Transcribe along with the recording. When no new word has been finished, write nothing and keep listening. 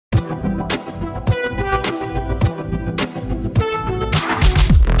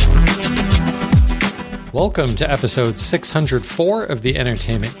Welcome to episode 604 of the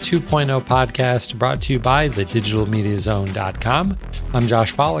Entertainment 2.0 podcast, brought to you by thedigitalmediazone.com. I'm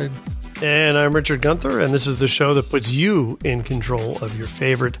Josh Pollard. And I'm Richard Gunther, and this is the show that puts you in control of your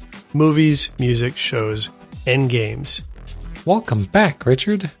favorite movies, music, shows, and games. Welcome back,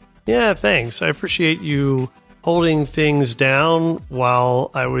 Richard. Yeah, thanks. I appreciate you holding things down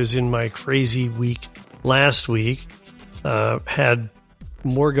while I was in my crazy week last week. Had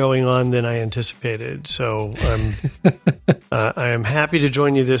more going on than I anticipated, so I am happy to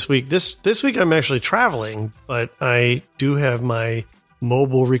join you this week. This week I'm actually traveling, but I do have my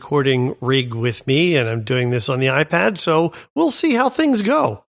mobile recording rig with me, and I'm doing this on the iPad, so we'll see how things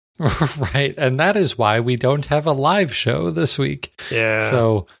go. Right, and that is why we don't have a live show this week. Yeah.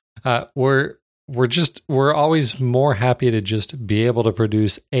 So we're always more happy to just be able to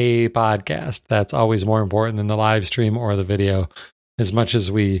produce a podcast. That's always more important than the live stream or the video, as much as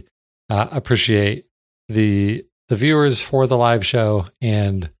we appreciate the viewers for the live show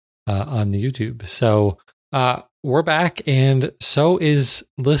and on the YouTube. So we're back, and so is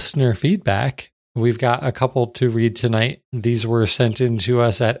listener feedback. We've got a couple to read tonight. These were sent in to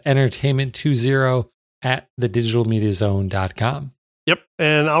us at entertainment20 at thedigitalmediazone.com. Yep,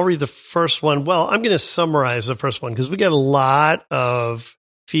 and I'll read the first one. Well, I'm going to summarize the first one because we got a lot of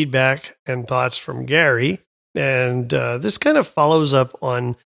feedback and thoughts from Gary. And this kind of follows up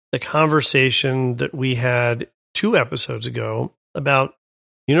on the conversation that we had 2 episodes ago about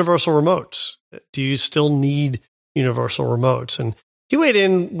universal remotes. Do you still need universal remotes? And he weighed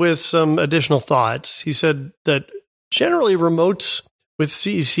in with some additional thoughts. He said that generally remotes with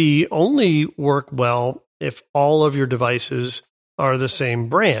CEC only work well if all of your devices are the same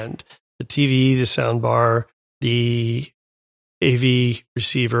brand. The TV, the soundbar, the AV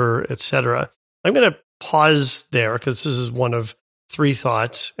receiver, etc. I'm going to pause there because this is one of 3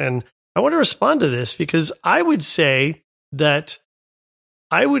 thoughts, and I want to respond to this because I would say that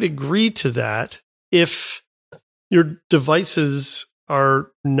I would agree to that if your devices are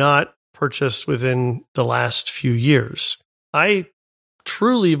not purchased within the last few years. I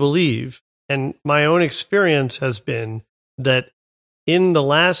truly believe, and my own experience has been, that in the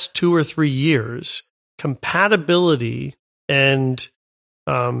last 2 or 3 years, compatibility and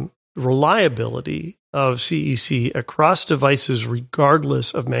reliability of CEC across devices,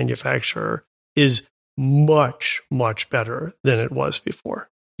 regardless of manufacturer, is much, much better than it was before.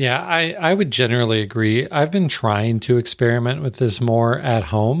 Yeah, I would generally agree. I've been trying to experiment with this more at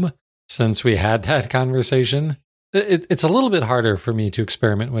home since we had that conversation. It's a little bit harder for me to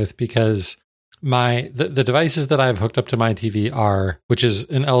experiment with because the devices that I've hooked up to my TV are, which is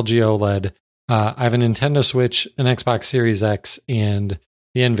an LG OLED. I have a Nintendo Switch, an Xbox Series X, and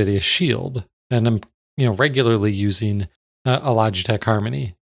the NVIDIA Shield. And I'm regularly using a Logitech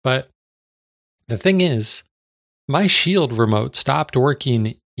Harmony. But the thing is, my Shield remote stopped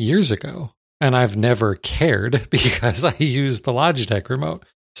working years ago, and I've never cared because I use the Logitech remote.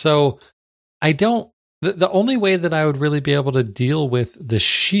 So the only way that I would really be able to deal with the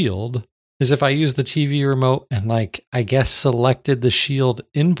Shield is if I use the TV remote and I guess selected the Shield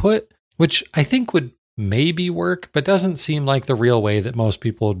input, which I think would maybe work, but doesn't seem like the real way that most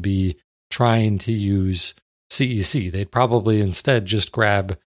people would be trying to use CEC. They'd probably instead just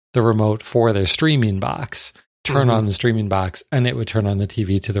grab the remote for their streaming box, turn on the streaming box, and it would turn on the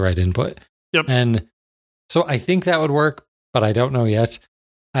TV to the right input. Yep. And so I think that would work, but I don't know yet.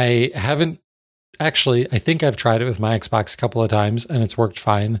 I think I've tried it with my Xbox a couple of times, and it's worked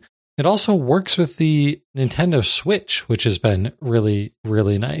fine. It also works with the Nintendo Switch, which has been really,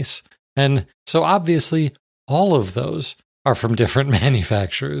 really nice. And so obviously, all of those are from different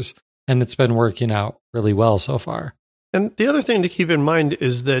manufacturers, and it's been working out really well so far. And the other thing to keep in mind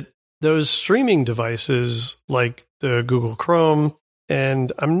is that those streaming devices like the Google Chrome,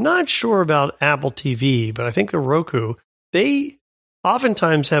 and I'm not sure about Apple TV, but I think the Roku, they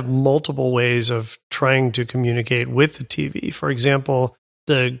oftentimes have multiple ways of trying to communicate with the TV. For example,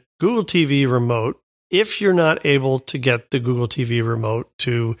 the Google TV remote, if you're not able to get the Google TV remote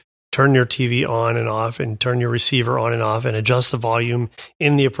to turn your TV on and off and turn your receiver on and off and adjust the volume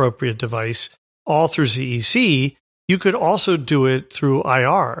in the appropriate device all through CEC, you could also do it through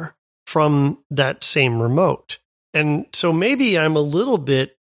IR from that same remote. And so maybe I'm a little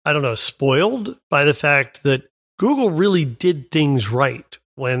bit, spoiled by the fact that Google really did things right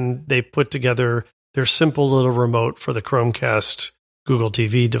when they put together their simple little remote for the Chromecast Google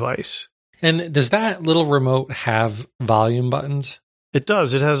TV device. And does that little remote have volume buttons? It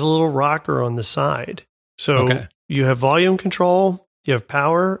does. It has a little rocker on the side. So you have volume control, you have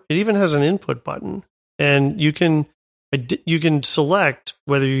power. It even has an input button. And you can you can select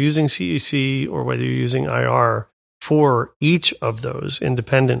whether you're using CEC or whether you're using IR for each of those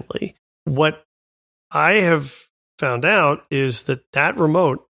independently. What I have found out is that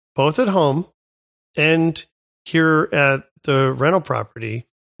remote, both at home and here at the rental property,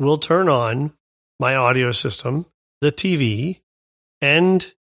 will turn on my audio system, the TV,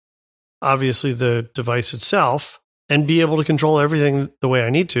 and obviously the device itself, and be able to control everything the way I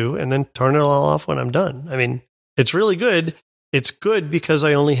need to, and then turn it all off when I'm done. I mean, it's really good. It's good because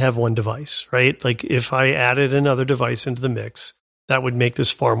I only have one device, right? Like if I added another device into the mix, that would make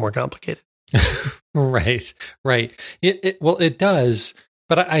this far more complicated. Right. Well, it does,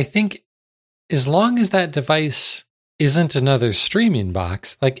 but I think as long as that device isn't another streaming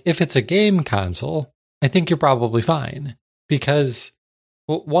box, like if it's a game console, I think you're probably fine. Because,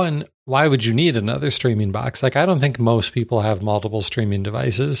 well, one, why would you need another streaming box? Like, I don't think most people have multiple streaming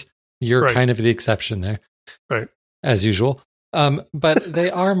devices. You're kind of the exception there. Right. As usual. But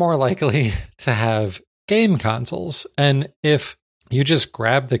they are more likely to have game consoles. And if you just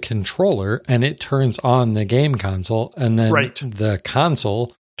grab the controller and it turns on the game console, and then the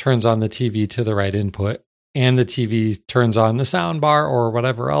console turns on the TV to the right input, and the TV turns on the sound bar or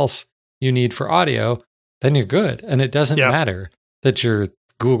whatever else you need for audio, then you're good. And it doesn't matter that your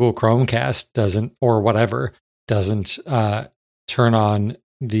Google Chromecast doesn't, or whatever, doesn't turn on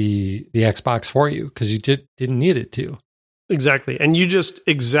the Xbox for you, because you didn't need it to. Exactly. And you just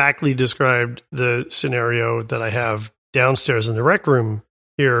exactly described the scenario that I have downstairs in the rec room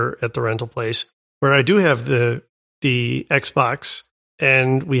here at the rental place, where I do have the Xbox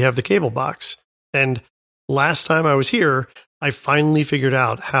and we have the cable box. And last time I was here, I finally figured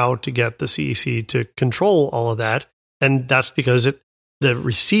out how to get the CEC to control all of that. And that's because the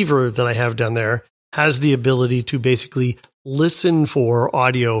receiver that I have down there has the ability to basically listen for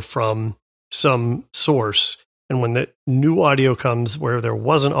audio from some source. And when the new audio comes where there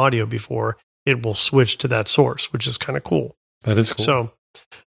wasn't audio before, it will switch to that source, which is kind of cool. That is cool.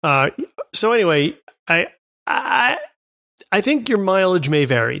 So anyway, I think your mileage may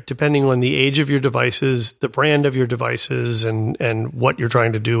vary depending on the age of your devices, the brand of your devices, and what you're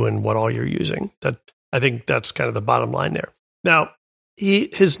trying to do and what all you're using. I think that's kind of the bottom line there. Now,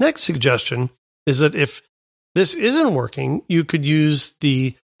 his next suggestion is that if this isn't working, you could use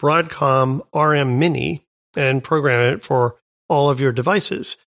the Broadcom RM Mini and program it for all of your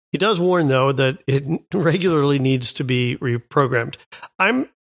devices. He does warn, though, that it regularly needs to be reprogrammed. I'm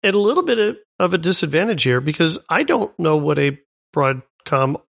at a little bit of a disadvantage here because I don't know what a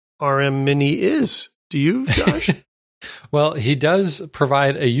Broadcom RM Mini is. Do you, Josh? Well, he does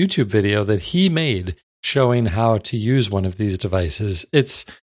provide a YouTube video that he made showing how to use one of these devices. It's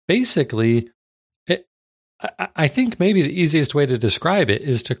basically, I think maybe the easiest way to describe it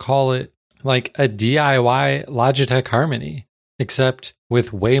is to call it like a DIY Logitech Harmony, except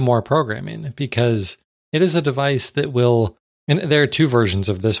with way more programming, because it is a device that will, and there are two versions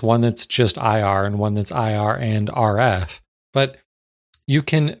of this, one that's just IR and one that's IR and RF, but you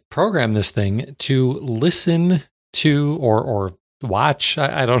can program this thing to listen to or watch,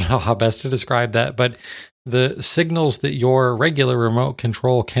 I don't know how best to describe that, but the signals that your regular remote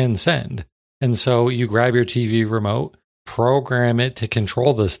control can send. And so you grab your TV remote, program it to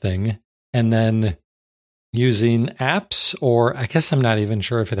control this thing, and then using apps, or I guess I'm not even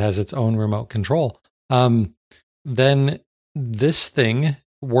sure if it has its own remote control, then this thing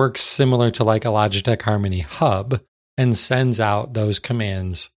works similar to like a Logitech Harmony Hub and sends out those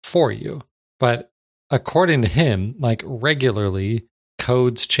commands for you. But according to him, like regularly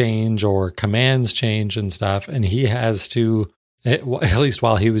codes change or commands change and stuff, and he has to, at least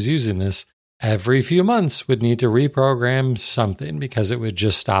while he was using this, every few months would need to reprogram something because it would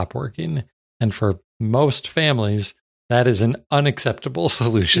just stop working. And for most families, that is an unacceptable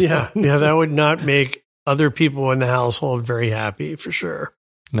solution. Yeah, that would not make other people in the household very happy, for sure.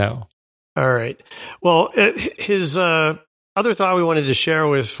 No. All right. Well, his other thought we wanted to share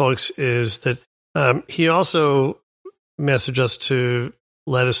with folks is that he also messaged us to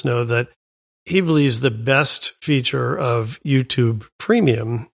let us know that he believes the best feature of YouTube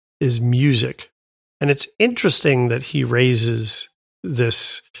Premium is music. And it's interesting that he raises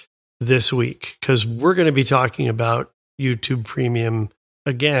this week, because we're going to be talking about YouTube Premium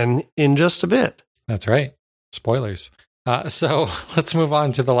again in just a bit. That's right. Spoilers. So let's move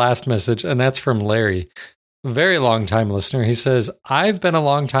on to the last message, and that's from Larry. Very long-time listener. He says, I've been a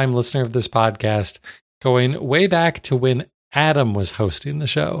long-time listener of this podcast, going way back to when Adam was hosting the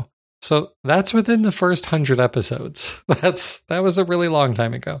show. So that's within the first 100 episodes. That was a really long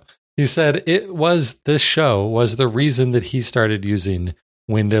time ago. He said this show was the reason that he started using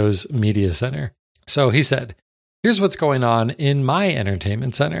Windows Media Center. So he said, Here's what's going on in my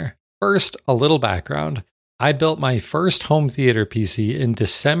entertainment center. First, a little background. I built my first home theater PC in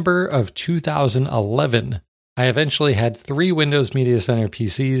December of 2011. I eventually had 3 Windows Media Center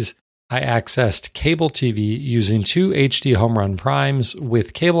PCs. I accessed cable TV using 2 HD Home Run Primes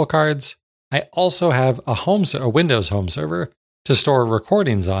with cable cards. I also have a Windows home server to store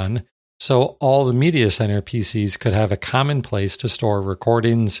recordings on, so all the Media Center PCs could have a common place to store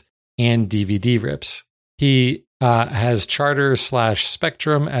recordings and DVD rips. He has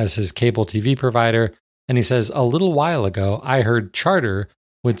Charter/Spectrum as his cable TV provider, and he says, a little while ago, I heard Charter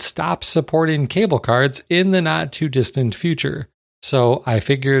would stop supporting cable cards in the not too distant future. So I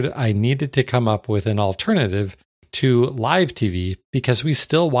figured I needed to come up with an alternative to live TV because we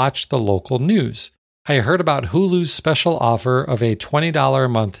still watch the local news. I heard about Hulu's special offer of a $20 a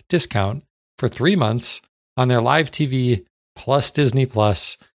month discount for 3 months on their live TV plus Disney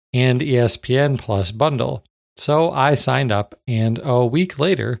Plus and ESPN Plus bundle. So I signed up and a week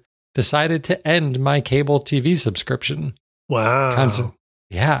later decided to end my cable TV subscription. Wow.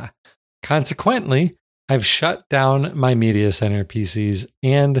 Consequently, I've shut down my Media Center PCs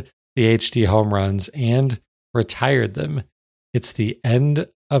and the HD home runs and retired them. It's the end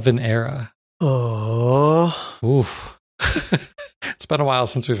of an era. Oh. Oof. It's been a while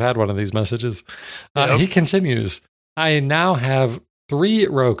since we've had one of these messages. Yep. He continues, I now have 3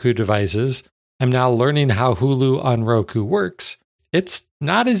 Roku devices. I'm now learning how Hulu on Roku works. It's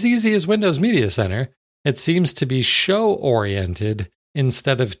not as easy as Windows Media Center. It seems to be show-oriented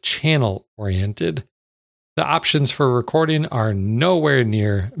instead of channel-oriented. The options for recording are nowhere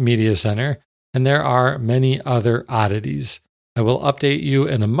near Media Center, and there are many other oddities. I will update you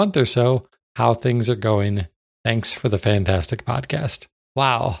in a month or so how things are going. Thanks for the fantastic podcast.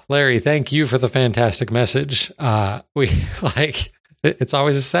 Wow, Larry, thank you for the fantastic message. It's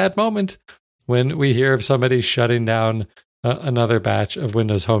always a sad moment when we hear of somebody shutting down another batch of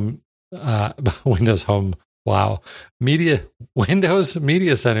Windows Windows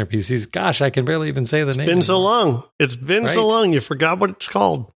Media Center PCs. Gosh, I can barely even say the name. It's been so long. It's been so long. You forgot what it's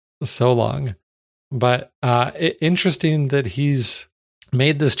called. So long. But interesting that he's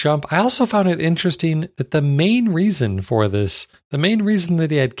made this jump. I also found it interesting that the main reason that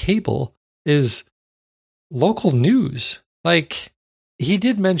he had cable is local news. Like, he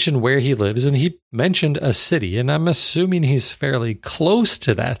did mention where he lives, and he mentioned a city, and I'm assuming he's fairly close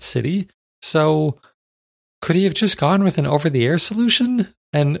to that city. So could he have just gone with an over-the-air solution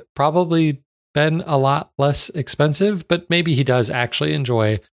and probably been a lot less expensive? But maybe he does actually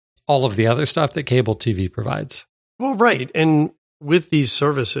enjoy all of the other stuff that cable TV provides. Well, right. And with these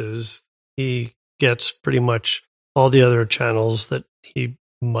services, he gets pretty much all the other channels that he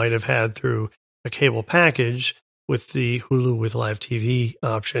might have had through a cable package with the Hulu with live TV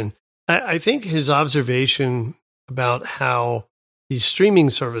option. I think his observation about how these streaming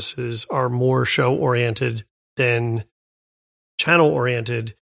services are more show-oriented than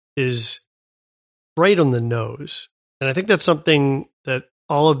channel-oriented is right on the nose. And I think that's something that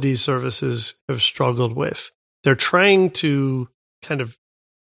all of these services have struggled with. They're trying to kind of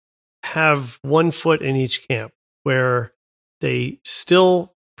have one foot in each camp where they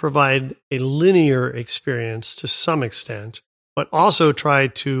still provide a linear experience to some extent, but also try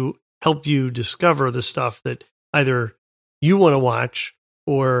to help you discover the stuff that either you want to watch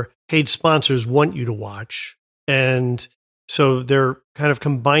or paid sponsors want you to watch. And so they're kind of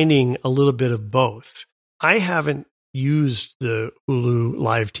combining a little bit of both. I haven't used the Hulu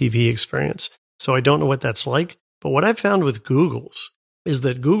live TV experience, so I don't know what that's like. But what I've found with Google's is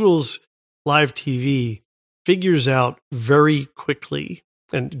that Google's live TV figures out very quickly,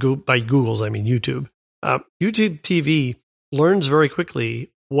 and by Google's, I mean YouTube. YouTube TV learns very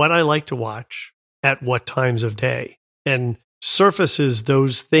quickly what I like to watch at what times of day and surfaces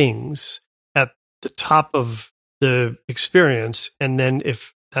those things at the top of the experience. And then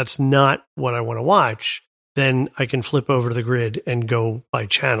if that's not what I want to watch, then I can flip over to the grid and go by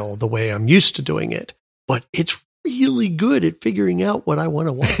channel the way I'm used to doing it. But it's really good at figuring out what I want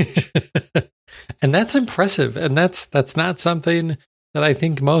to watch. And that's impressive. And that's not something that I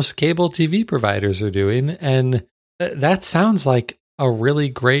think most cable TV providers are doing. And that sounds like a really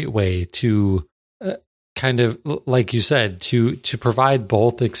great way to kind of, like you said, to provide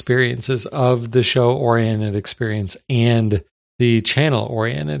both experiences of the show-oriented experience and the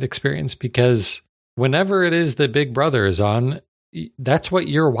channel-oriented experience. Because whenever it is that Big Brother is on, that's what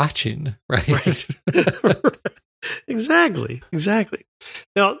you're watching, right? Exactly.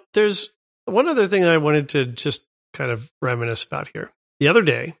 Now, there's one other thing I wanted to just kind of reminisce about here. The other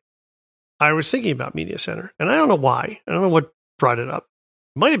day, I was thinking about Media Center, and I don't know why. I don't know what brought it up.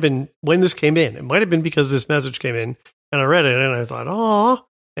 might have been when this came in. It might have been because this message came in and I read it and I thought, oh,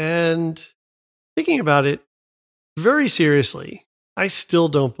 and thinking about it very seriously, I still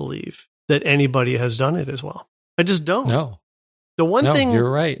don't believe that anybody has done it as well. I just don't. No. The one thing you're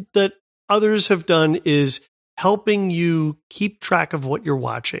right. that others have done is helping you keep track of what you're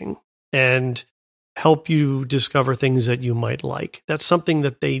watching and help you discover things that you might like. That's something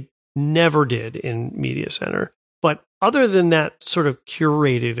that they never did in Media Center. But other than that sort of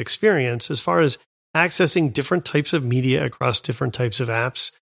curated experience, as far as accessing different types of media across different types of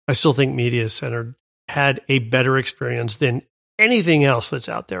apps, I still think Media Center had a better experience than anything else that's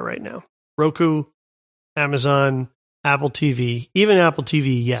out there right now. Roku, Amazon, Apple TV, even Apple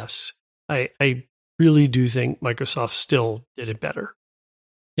TV, yes. I really do think Microsoft still did it better.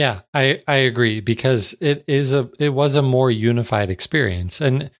 Yeah, I agree, because it was a more unified experience.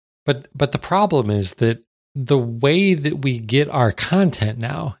 But the problem is that the way that we get our content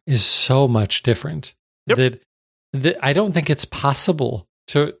now is so much different. Yep. That I don't think it's possible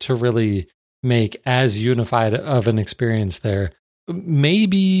to really make as unified of an experience there.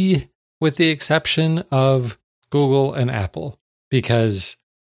 Maybe with the exception of Google and Apple, because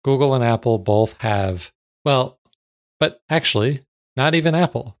Google and Apple both have, well, but actually not even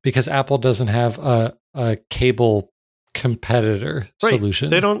Apple, because Apple doesn't have a cable competitor solution.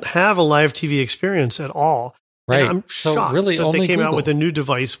 They don't have a live TV experience at all. Right. And I'm shocked really that they came Google out with a new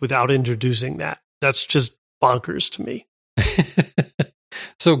device without introducing that. That's just bonkers to me.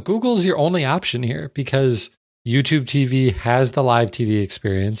 So Google's your only option here, because YouTube TV has the live TV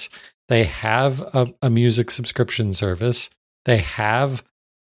experience. They have a music subscription service. They have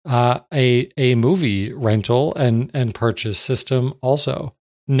a movie rental and purchase system also.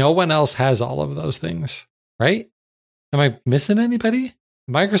 No one else has all of those things, right? Am I missing anybody?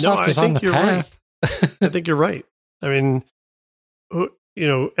 Microsoft is on the path. Right. I think you're right. I mean,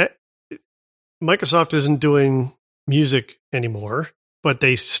 Microsoft isn't doing music anymore, but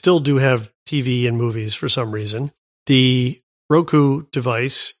they still do have TV and movies for some reason. The Roku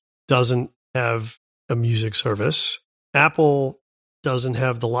device doesn't have a music service. Apple doesn't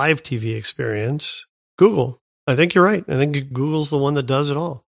have the live TV experience. Google, I think you're right. I think Google's the one that does it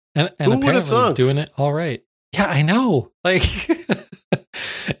all. And apparently it's doing it all right. Yeah, I know. Like,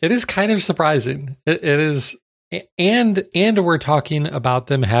 it is kind of surprising. It is. And we're talking about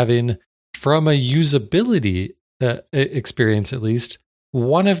them having, from a usability experience at least,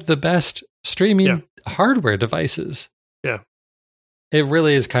 one of the best streaming hardware devices. Yeah. It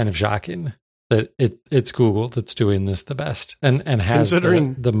really is kind of shocking that it's Google that's doing this the best and has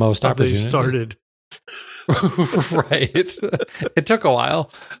the most opportunity. They started. Right. It took a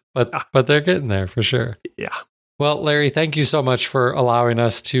while, but they're getting there for sure. Yeah. Well, Larry, thank you so much for allowing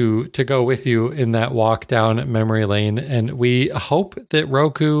us to go with you in that walk down memory lane. And we hope that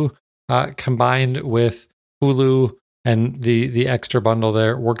Roku combined with Hulu and the extra bundle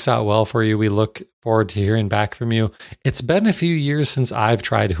there works out well for you. We look forward to hearing back from you. It's been a few years since I've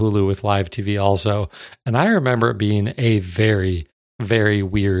tried Hulu with live TV also, and I remember it being a very, very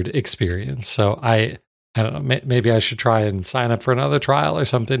weird experience. So I don't know, maybe I should try and sign up for another trial or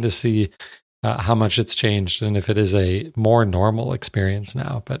something to see how much it's changed and if it is a more normal experience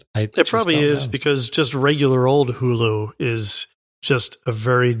now. But it probably is, because just regular old Hulu is just a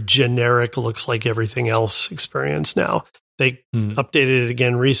very generic, looks like everything else experience now. They updated it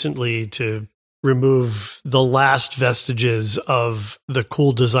again recently to remove the last vestiges of the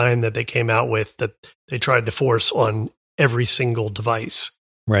cool design that they came out with that they tried to force on every single device.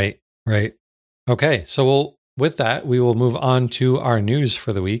 Right. Okay, so with that, we will move on to our news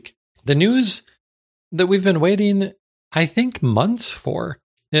for the week. The news that we've been waiting, I think, months for,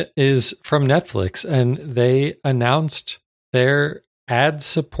 it is from Netflix, and they announced their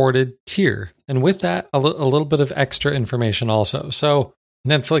ad-supported tier. And with that, a little bit of extra information also. So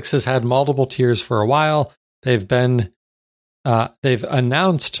Netflix has had multiple tiers for a while. They've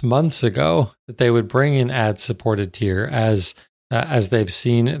announced months ago that they would bring in ad-supported tier as they've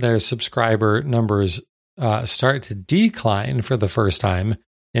seen their subscriber numbers start to decline for the first time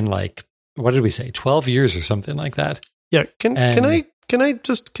in, like, what did we say, 12 years or something like that. Yeah. I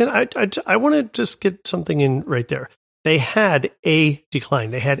want to just get something in right there. They had a decline.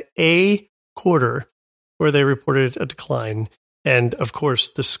 They had a quarter where they reported a decline. And of course,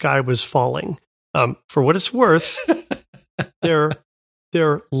 the sky was falling. For what it's worth,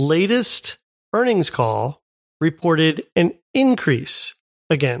 their latest earnings call reported an increase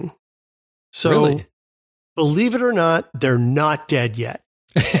again. So really? Believe it or not, they're not dead yet.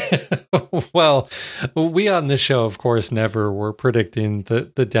 Well, we on this show, of course, never were predicting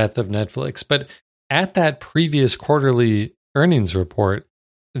the death of Netflix. But at that previous quarterly earnings report,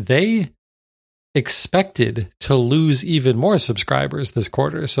 they expected to lose even more subscribers this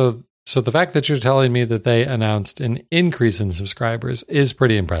quarter. So the fact that you're telling me that they announced an increase in subscribers is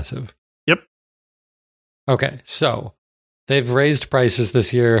pretty impressive. Yep. Okay, so they've raised prices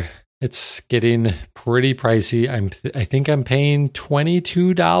this year. It's getting pretty pricey. I think I'm paying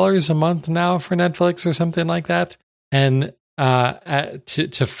 $22 a month now for Netflix or something like that. And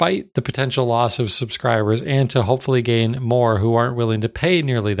to fight the potential loss of subscribers and to hopefully gain more who aren't willing to pay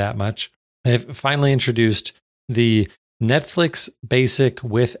nearly that much, they've finally introduced the Netflix Basic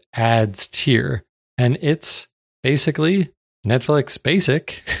with Ads tier. And it's basically Netflix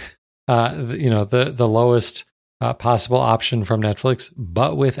Basic, the lowest possible option from Netflix,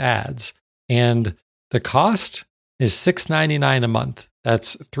 but with ads. And the cost is $6.99 a month.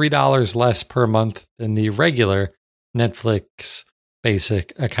 That's $3 less per month than the regular Netflix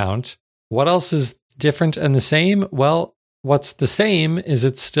Basic account. What else is different and the same? Well, what's the same is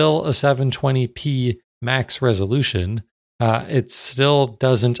it's still a 720p max resolution. It still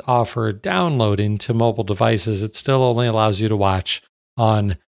doesn't offer downloading to mobile devices. It still only allows you to watch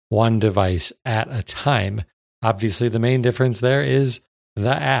on one device at a time. Obviously, the main difference there is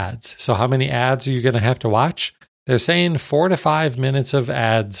the ads. So how many ads are you going to have to watch? They're saying 4 to 5 minutes of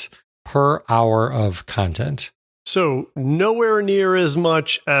ads per hour of content. So nowhere near as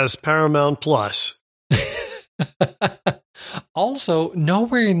much as Paramount Plus. Also,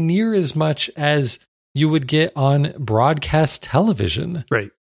 nowhere near as much as you would get on broadcast television.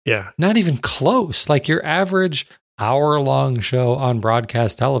 Right. Yeah. Not even close. Like your average hour-long show on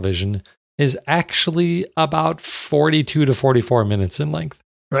broadcast television is actually about 42 to 44 minutes in length.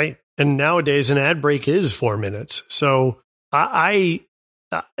 Right. And nowadays an ad break is 4 minutes. So I'm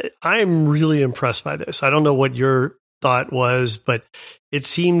really impressed by this. I don't know what your thought was, but it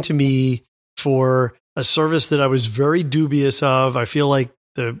seemed to me for a service that I was very dubious of. I feel like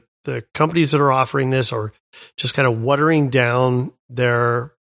the companies that are offering this are just kind of watering down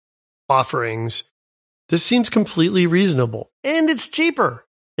their offerings. This seems completely reasonable and it's cheaper.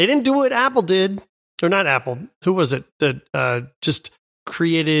 They didn't do what Apple did, or not Apple. Who was it that just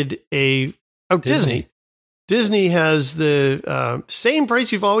created Disney. Disney has the same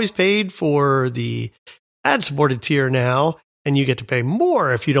price you've always paid for the ad-supported tier now, and you get to pay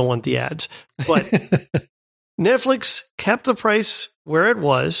more if you don't want the ads. But Netflix kept the price where it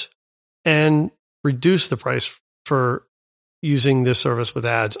was and reduced the price for using this service with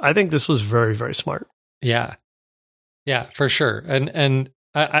ads. I think this was very, very smart. Yeah, for sure. And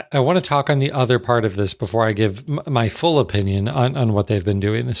I want to talk on the other part of this before I give my full opinion on what they've been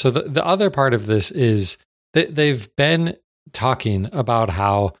doing. So the other part of this is that they've been talking about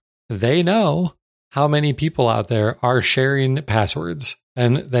how they know how many people out there are sharing passwords,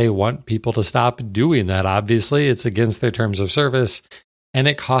 and they want people to stop doing that. Obviously, it's against their terms of service, and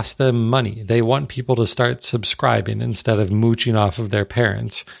it costs them money. They want people to start subscribing instead of mooching off of their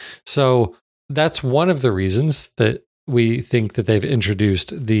parents. So that's one of the reasons that we think that they've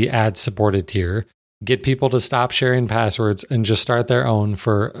introduced the ad-supported tier, get people to stop sharing passwords and just start their own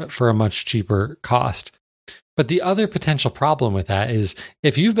for a much cheaper cost. But the other potential problem with that is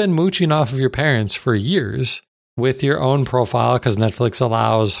if you've been mooching off of your parents for years with your own profile, because Netflix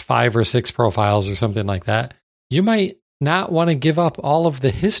allows 5 or 6 profiles or something like that, you might not want to give up all of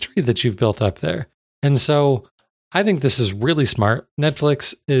the history that you've built up there. And so I think this is really smart.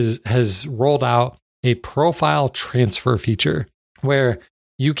 Netflix has rolled out a profile transfer feature where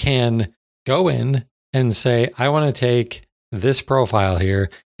you can go in and say, I want to take this profile here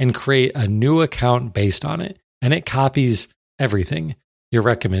and create a new account based on it. And it copies everything. Your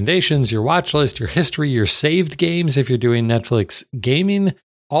recommendations, your watch list, your history, your saved games. If you're doing Netflix gaming,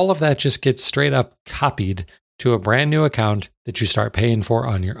 all of that just gets straight up copied to a brand new account that you start paying for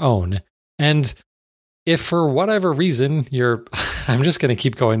on your own. And if for whatever reason I'm just going to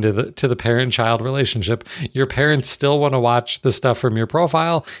keep going to the parent-child relationship, your parents still want to watch the stuff from your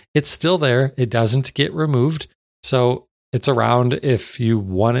profile, it's still there. It doesn't get removed. So it's around if you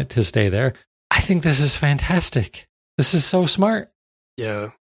want it to stay there. I think this is fantastic. This is so smart.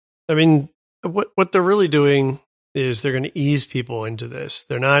 Yeah. I mean, what they're really doing is they're going to ease people into this.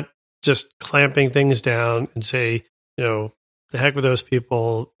 They're not just clamping things down and say, the heck with those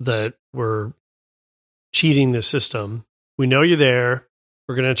people that were cheating the system. We know you're there.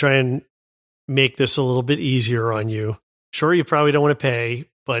 We're going to try and make this a little bit easier on you. Sure, you probably don't want to pay,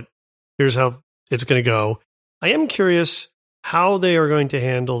 but here's how it's going to go. I am curious how they are going to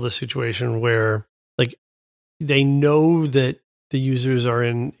handle the situation where, like, they know that the users are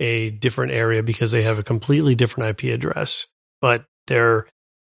in a different area because they have a completely different IP address, but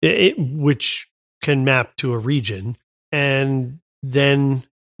which can map to a region. And then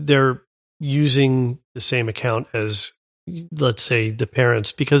they're using the same account as, let's say, the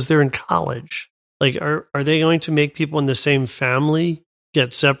parents because they're in college. Like, are they going to make people in the same family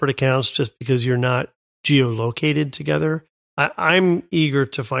get separate accounts just because you're not geolocated together? I'm eager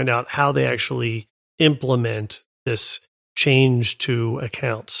to find out how they actually implement this change to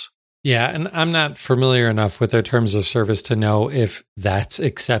accounts. Yeah, and I'm not familiar enough with their terms of service to know if that's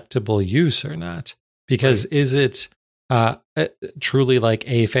acceptable use or not. Because is it truly like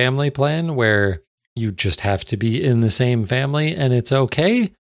a family plan where you just have to be in the same family and it's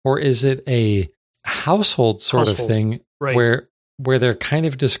okay? Or is it a household sort of thing where they're kind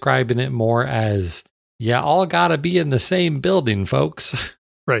of describing it more as, yeah, all gotta be in the same building, folks?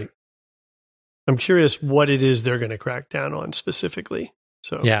 Right. I'm curious what it is they're going to crack down on specifically.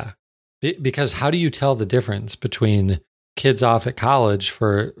 So yeah, because how do you tell the difference between kids off at college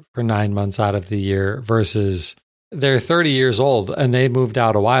for 9 months out of the year versus they're 30 years old and they moved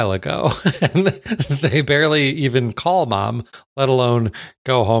out a while ago and they barely even call mom, let alone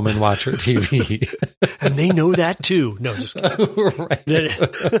go home and watch her TV. And they know that too. No, just kidding. Right.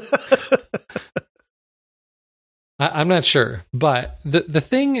 I'm not sure, but the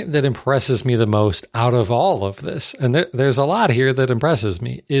thing that impresses me the most out of all of this, and there's a lot here that impresses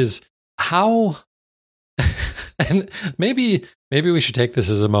me, is how, and maybe we should take this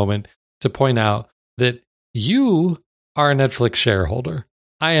as a moment to point out that you are a Netflix shareholder.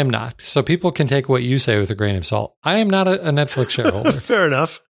 I am not. So people can take what you say with a grain of salt. I am not a Netflix shareholder. Fair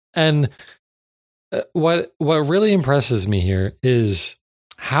enough. And what really impresses me here is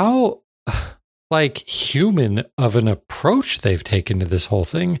how like human of an approach they've taken to this whole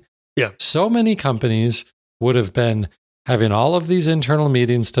thing. Yeah. So many companies would have been having all of these internal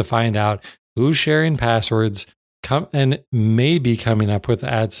meetings to find out who's sharing passwords, and maybe coming up with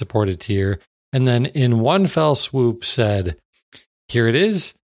ad-supported tier, and then in one fell swoop said, here it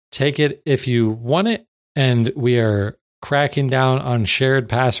is, take it if you want it, and we are cracking down on shared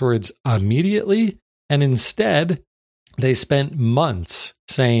passwords immediately. And instead, they spent months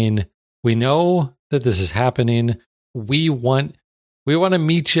saying, we know that this is happening. We want to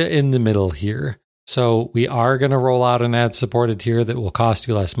meet you in the middle here. So we are going to roll out an ad-supported tier that will cost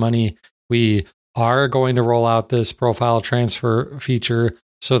you less money. We are going to roll out this profile transfer feature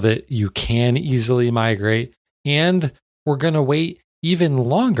so that you can easily migrate. And we're going to wait even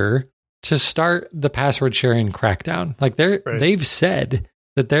longer to start the password sharing crackdown. Like they've said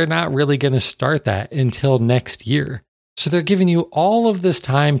that they're not really going to start that until next year. So they're giving you all of this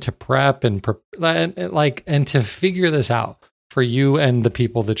time to prep and to figure this out for you and the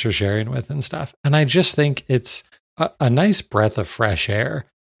people that you're sharing with and stuff. And I just think it's a nice breath of fresh air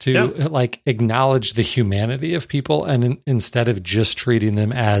to like acknowledge the humanity of people, and instead of just treating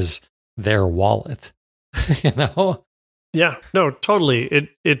them as their wallet, you know? Yeah, no, totally.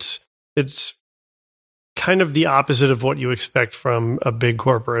 It's kind of the opposite of what you expect from a big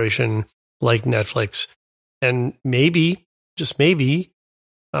corporation like Netflix. And maybe, just maybe,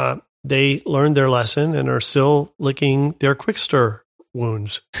 they learned their lesson and are still licking their Quickster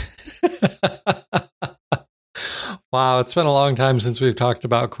wounds. Wow, it's been a long time since we've talked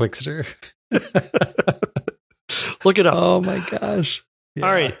about Quickster. Look it up. Oh my gosh. Yeah.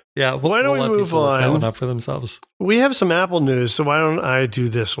 All right. Yeah. Why don't we move on? Look that one up for themselves. We have some Apple news, so why don't I do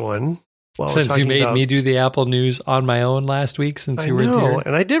this one? Since you made me do the Apple news on my own last week, since you were here.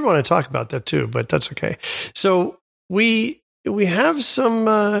 And I did want to talk about that too, but that's okay. So we have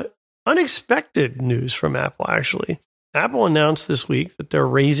some unexpected news from Apple, actually. Apple announced this week that they're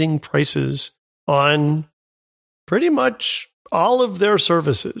raising prices on pretty much all of their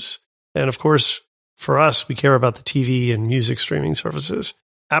services. And of course, for us, we care about the TV and music streaming services.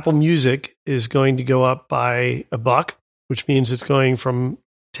 Apple Music is going to go up by $1, which means it's going from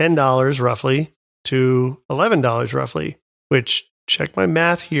 $10 roughly to $11 roughly, which, check my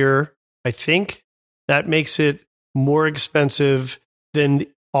math here, I think that makes it more expensive than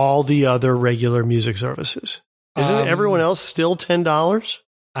all the other regular music services. Isn't everyone else still $10?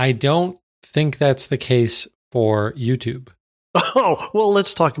 I don't think that's the case for YouTube. Oh, well,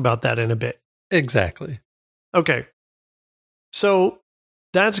 let's talk about that in a bit. Exactly. Okay. So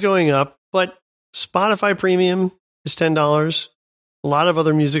that's going up, but Spotify Premium is $10. A lot of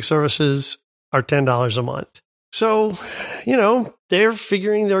other music services are $10 a month. So, they're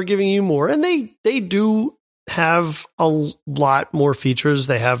figuring they're giving you more, and they do have a lot more features.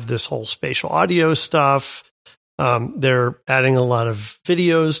 They have this whole spatial audio stuff. They're adding a lot of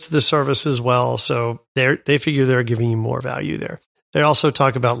videos to the service as well. So they figure they're giving you more value there. They also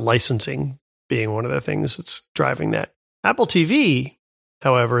talk about licensing being one of the things that's driving that. Apple TV,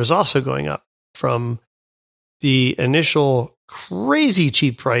 however, is also going up from the initial crazy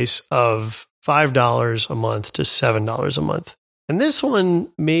cheap price of $5 a month to $7 a month. And this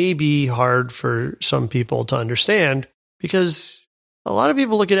one may be hard for some people to understand because a lot of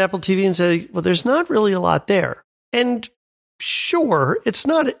people look at Apple TV and say, well, there's not really a lot there. And sure, it's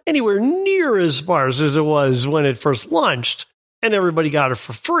not anywhere near as sparse as it was when it first launched and everybody got it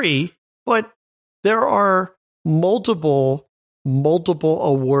for free. But there are multiple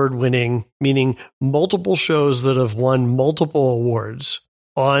award-winning, meaning multiple shows that have won multiple awards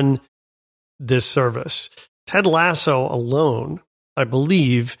on this service. Ted Lasso alone, I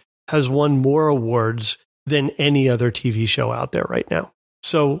believe, has won more awards than any other TV show out there right now.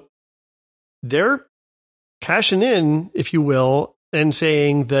 So they're cashing in, if you will, and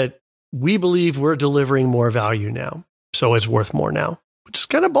saying that we believe we're delivering more value now, so it's worth more now, which is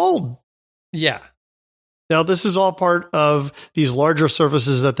kind of bold. Yeah. Now, this is all part of these larger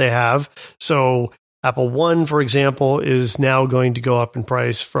services that they have. So Apple One, for example, is now going to go up in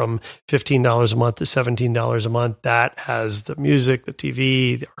price from $15 a month to $17 a month. That has the music, the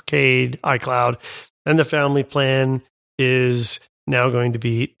TV, the arcade, iCloud, and the family plan is now going to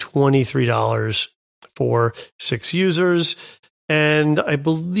be $23 for 6 users. And I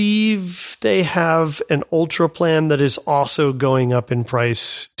believe they have an ultra plan that is also going up in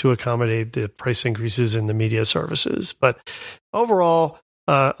price to accommodate the price increases in the media services. But overall,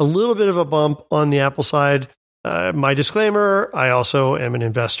 a little bit of a bump on the Apple side. My disclaimer, I also am an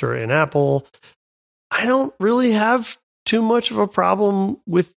investor in Apple. I don't really have too much of a problem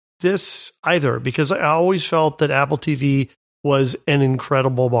with this either, because I always felt that Apple TV was an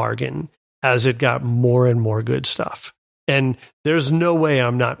incredible bargain as it got more and more good stuff. And there's no way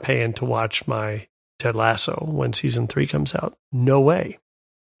I'm not paying to watch my Ted Lasso when season 3 comes out. No way.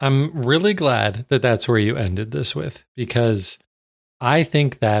 I'm really glad that that's where you ended this with, because I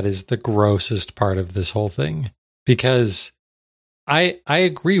think that is the grossest part of this whole thing. Because I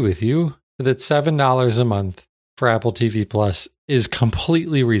agree with you that $7 a month for Apple TV Plus is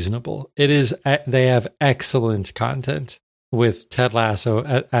completely reasonable. It is. They have excellent content with Ted Lasso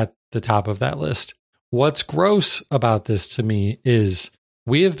at the top of that list. What's gross about this to me is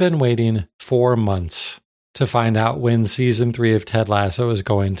we have been waiting 4 months to find out when season 3 of Ted Lasso is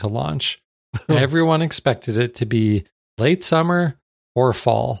going to launch. Everyone expected it to be late summer or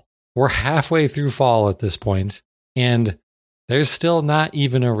fall. We're halfway through fall at this point, and there's still not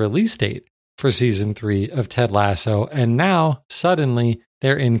even a release date for season 3 of Ted Lasso. And now suddenly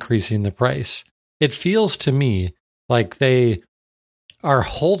they're increasing the price. It feels to me like they are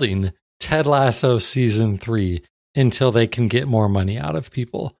holding Ted Lasso season 3 until they can get more money out of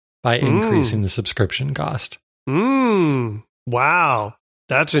people by increasing the subscription cost. Wow.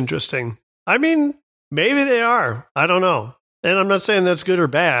 That's interesting. I mean, maybe they are. I don't know. And I'm not saying that's good or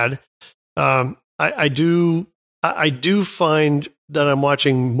bad. I do find that I'm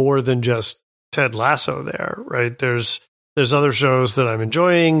watching more than just Ted Lasso there, right? There's other shows that I'm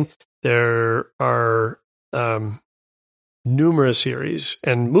enjoying. There are numerous series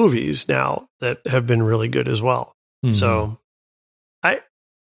and movies now that have been really good as well. Mm-hmm. So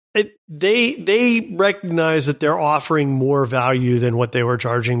they recognize that they're offering more value than what they were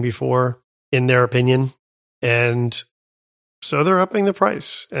charging before, in their opinion. And so they're upping the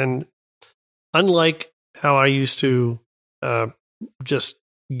price. And unlike how I used to just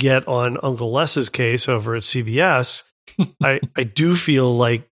get on Uncle Les's case over at CBS, I do feel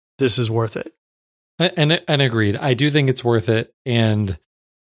like this is worth it. And agreed. I do think it's worth it. And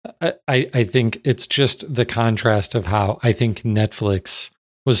I think it's just the contrast of how I think Netflix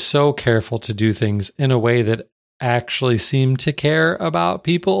was so careful to do things in a way that actually seemed to care about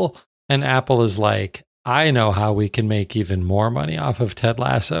people. And Apple is like, I know how we can make even more money off of Ted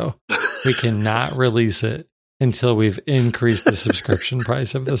Lasso. We cannot release it until we've increased the subscription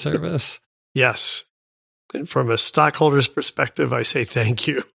price of the service. Yes. And from a stockholder's perspective, I say thank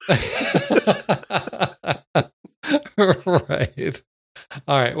you. Right.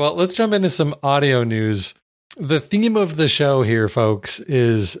 All right. Well, let's jump into some audio news. The theme of the show here, folks,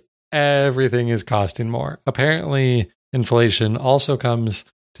 is everything is costing more. Apparently, inflation also comes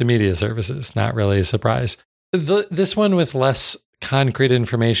to media services. Not really a surprise. This one with less concrete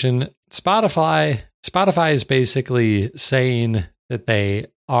information. Spotify is basically saying that they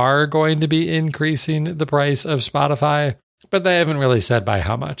are going to be increasing the price of Spotify, but they haven't really said by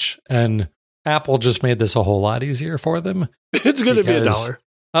how much. And Apple just made this a whole lot easier for them. It's going to be $1.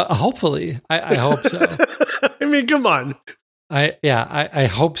 Hopefully. I hope so. I mean, come on. I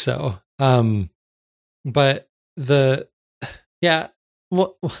hope so. But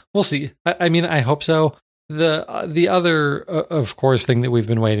we'll see. I mean, I hope so. The other, of course, thing that we've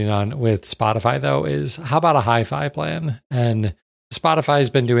been waiting on with Spotify, though, is how about a hi-fi plan? And Spotify's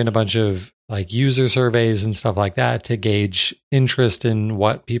been doing a bunch of like user surveys and stuff like that to gauge interest in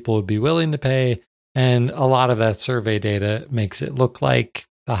what people would be willing to pay. And a lot of that survey data makes it look like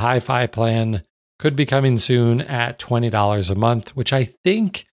the hi-fi plan could be coming soon at $20 a month, which I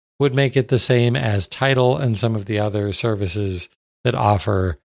think would make it the same as Tidal and some of the other services that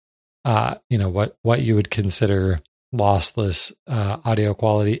offer what you would consider lossless audio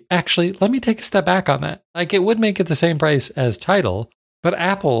quality. Actually, let me take a step back on that. Like, it would make it the same price as Tidal, but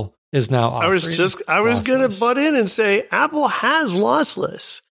Apple is now offering I was going to butt in and say Apple has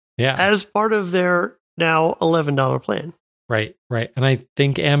lossless as part of their now $11 plan. Right. And I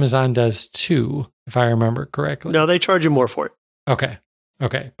think Amazon does too, if I remember correctly. No, they charge you more for it. Okay.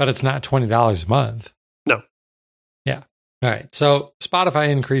 But it's not $20 a month. No. Yeah. All right. So Spotify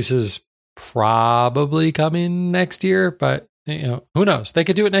increases probably coming next year, but who knows? They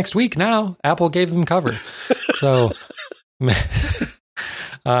could do it next week now. Apple gave them cover. So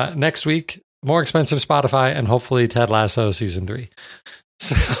next week, more expensive Spotify and hopefully Ted Lasso season 3.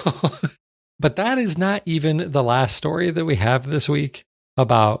 So, but that is not even the last story that we have this week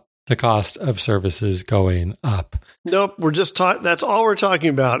about the cost of services going up. Nope, we're just talking. That's all we're talking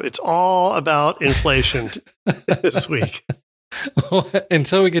about. It's all about inflation this week.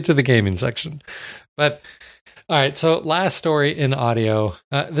 Until we get to the gaming section. But all right, so last story in audio.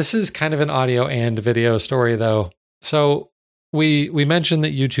 This is kind of an audio and video story, though. So we mentioned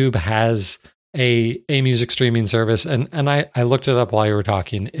that YouTube has a music streaming service, and I looked it up while you were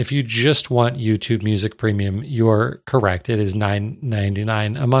talking. If you just want YouTube Music Premium, you're correct. It is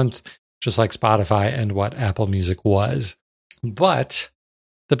 $9.99 a month, just like Spotify and what Apple Music was. But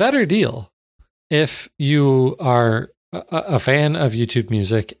the better deal, if you are a fan of YouTube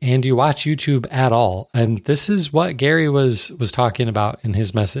Music and you watch YouTube at all, and this is what Gary was talking about in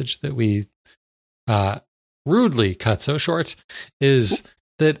his message that we rudely cut so short, is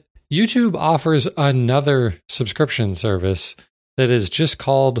that YouTube offers another subscription service that is just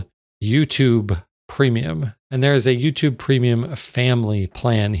called YouTube Premium. And there is a YouTube Premium family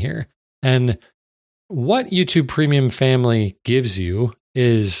plan here. And what YouTube Premium family gives you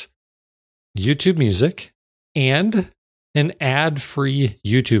is YouTube Music and an ad-free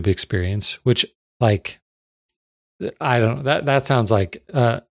YouTube experience, which, like, I don't know, that sounds like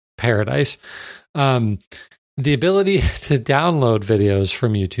paradise. The ability to download videos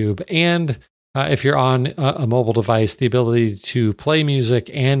from YouTube, and if you're on a mobile device, the ability to play music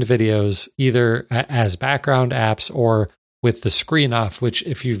and videos either as background apps or with the screen off, which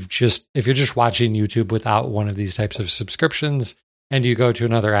if you're just watching YouTube without one of these types of subscriptions and you go to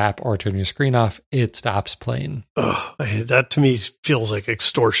another app or turn your screen off, it stops playing. Oh, that to me feels like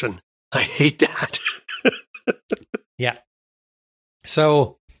extortion. I hate that. Yeah.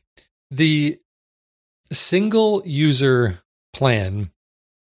 So the single user plan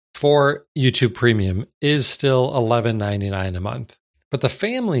for YouTube Premium is still $11.99 a month, but the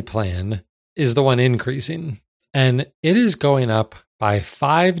family plan is the one increasing, and it is going up by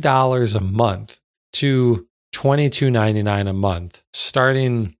 $5 a month to $22.99 a month.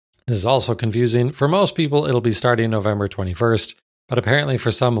 Starting, this is also confusing for most people. It'll be starting November 21st, but apparently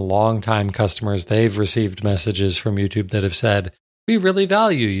for some longtime customers, they've received messages from YouTube that have said, "We really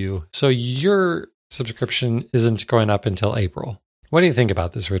value you, so your subscription isn't going up until April." What do you think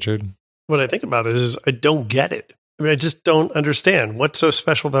about this, Richard? What I think about it is I don't get it. I mean, I just don't understand what's so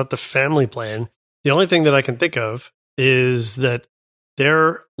special about the family plan. The only thing that I can think of is that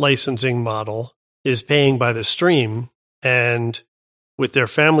their licensing model is paying by the stream, and with their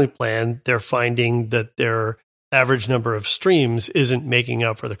family plan, they're finding that their average number of streams isn't making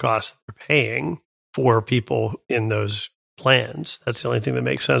up for the cost they're paying for people in those plans. That's the only thing that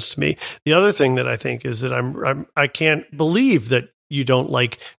makes sense to me. The other thing that I think is that I can't believe that you don't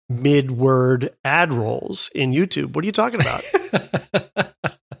like mid-word ad rolls in YouTube. What are you talking about?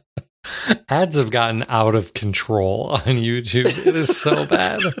 Ads have gotten out of control on YouTube. It is so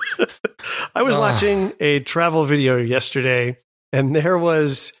bad. I was watching a travel video yesterday, and there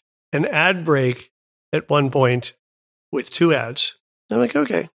was an ad break at one point with 2 ads. I'm like,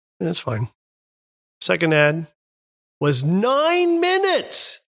 okay, that's fine. Second ad was 9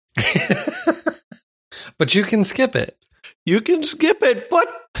 minutes. But you can skip it. You can skip it, but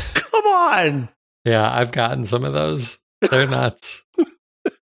come on. Yeah, I've gotten some of those. They're nuts.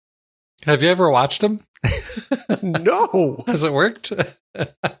 Have you ever watched them? No. Has it worked?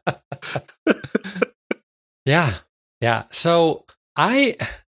 Yeah. So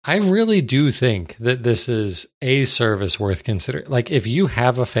I really do think that this is a service worth considering. Like if you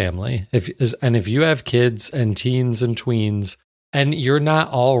have a family, if you have kids and teens and tweens, and you're not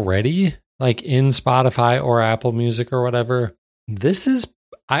already like in Spotify or Apple Music or whatever, this is,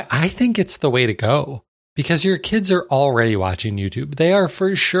 I think it's the way to go because your kids are already watching YouTube. They are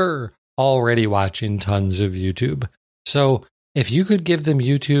for sure already watching tons of YouTube. So if you could give them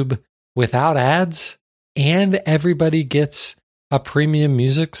YouTube without ads and everybody gets a premium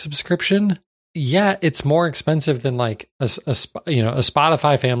music subscription, yeah, it's more expensive than like a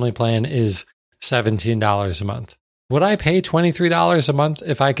Spotify family plan is $17 a month. Would I pay $23 a month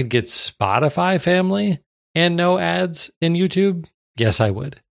if I could get Spotify family and no ads in YouTube? Yes, I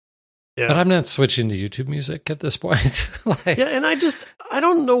would. Yeah. But I'm not switching to YouTube music at this point. Yeah, and I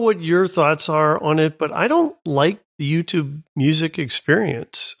don't know what your thoughts are on it, but I don't like the YouTube music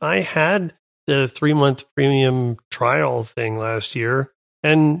experience. I had the 3-month premium trial thing last year,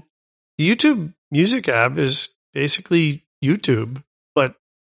 and the YouTube music app is basically YouTube, but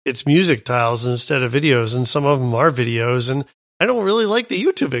it's music tiles instead of videos, and some of them are videos, and I don't really like the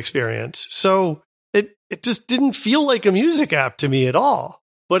YouTube experience. So it just didn't feel like a music app to me at all.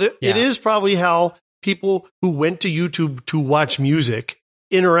 But it is probably how people who went to YouTube to watch music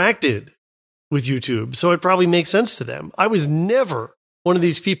interacted with YouTube. So it probably makes sense to them. I was never one of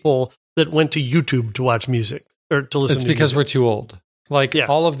these people that went to YouTube to watch music or to listen to music. It's because we're too old. Like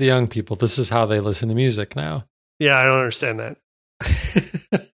all of the young people, this is how they listen to music now. Yeah, I don't understand that.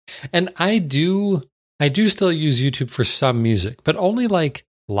 And I do still use YouTube for some music, but only like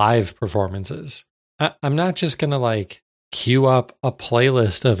live performances. I'm not just going to like queue up a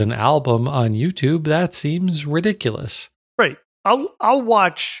playlist of an album on YouTube. That seems ridiculous. Right. I'll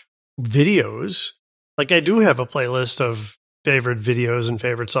watch videos. Like I do have a playlist of favorite videos and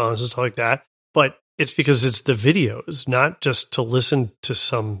favorite songs and stuff like that, but it's because it's the videos, not just to listen to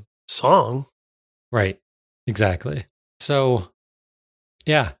some song. Right. Exactly. So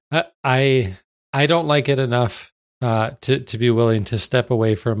yeah, I don't like it enough to be willing to step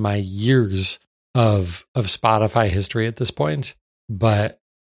away from my years of Spotify history at this point. But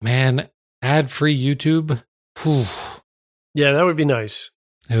man, ad-free YouTube. Whew. Yeah, that would be nice.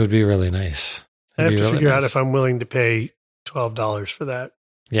 It would be really nice. I have to figure out if I'm willing to pay $12 for that.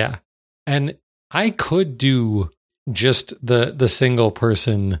 Yeah. And I could do just the single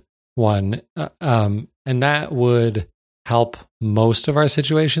person one. And that would help most of our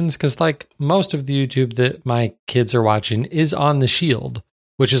situations. Cause like most of the YouTube that my kids are watching is on the Shield,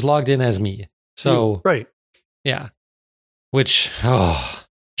 which is logged in as me. So, right. Yeah. Which,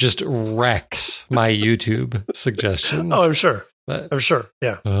 just wrecks my YouTube suggestions. Oh, I'm sure. I'm sure.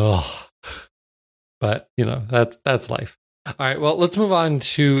 Yeah. But, that's life. All right. Well, let's move on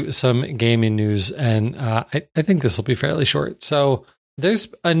to some gaming news. And I think this will be fairly short. So there's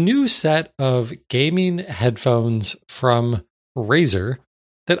a new set of gaming headphones from Razer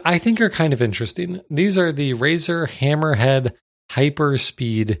that I think are kind of interesting. These are the Razer Hammerhead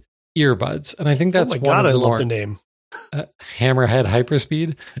Hyperspeed earbuds. And I think that's one of the love the name. Hammerhead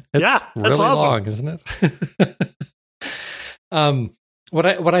Hyperspeed. It's really awesome. long, isn't it?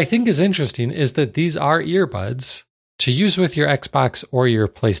 What I think is interesting is that these are earbuds to use with your Xbox or your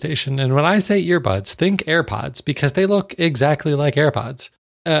PlayStation. And when I say earbuds, think AirPods because they look exactly like AirPods.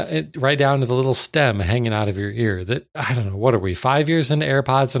 Right down to the little stem hanging out of your ear. That I don't know, what are we, 5 years into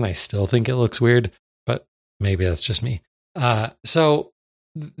AirPods and I still think it looks weird, but maybe that's just me. So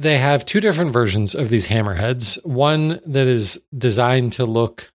they have two different versions of these Hammerheads. One that is designed to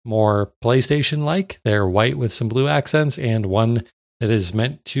look more PlayStation-like. They're white with some blue accents, and one that is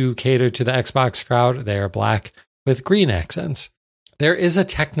meant to cater to the Xbox crowd. They are black with green accents. There is a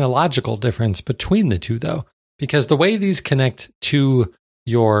technological difference between the two, though, because the way these connect to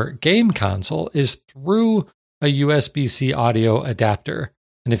your game console is through a USB-C audio adapter.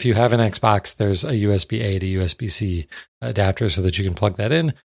 And if you have an Xbox, there's a USB-A to USB-C adapter so that you can plug that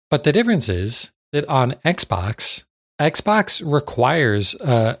in. But the difference is that on Xbox requires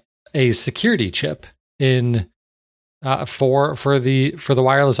a security chip in for the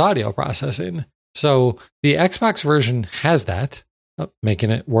wireless audio processing. So the Xbox version has that,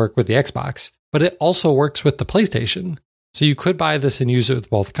 making it work with the Xbox, but it also works with the PlayStation. So you could buy this and use it with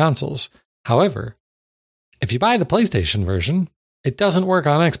both consoles. However, if you buy the PlayStation version, it doesn't work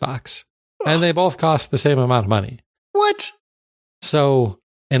on Xbox, and they both cost the same amount of money. What? So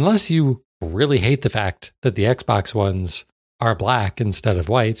unless you really hate the fact that the Xbox ones are black instead of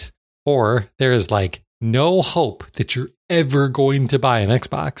white, or there is like no hope that you're ever going to buy an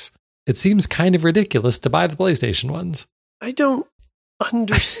Xbox, it seems kind of ridiculous to buy the PlayStation ones. I don't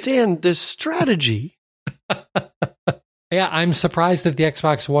understand this strategy. Yeah, I'm surprised that the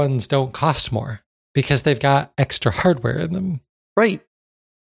Xbox Ones don't cost more because they've got extra hardware in them. Right.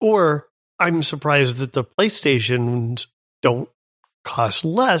 Or I'm surprised that the PlayStations don't cost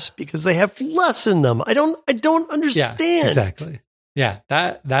less because they have less in them. I don't understand. Yeah, exactly. Yeah,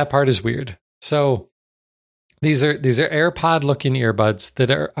 that part is weird. So these are AirPod looking earbuds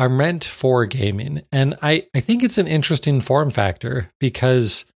that are meant for gaming. And I think it's an interesting form factor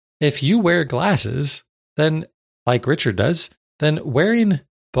because if you wear glasses, then like Richard does, then wearing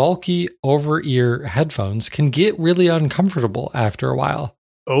bulky over-ear headphones can get really uncomfortable after a while.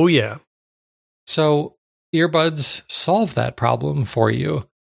 Oh, yeah. So earbuds solve that problem for you.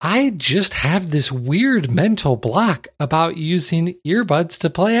 I just have this weird mental block about using earbuds to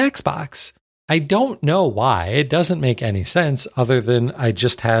play Xbox. I don't know why. It doesn't make any sense other than I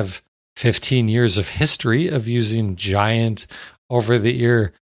just have 15 years of history of using giant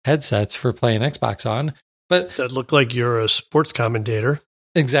over-the-ear headsets for playing Xbox on. But that look like you're a sports commentator.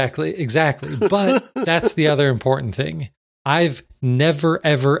 Exactly. But that's the other important thing. I've never,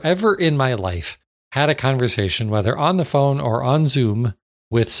 ever, ever in my life had a conversation, whether on the phone or on Zoom,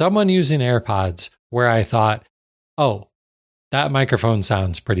 with someone using AirPods where I thought, oh, that microphone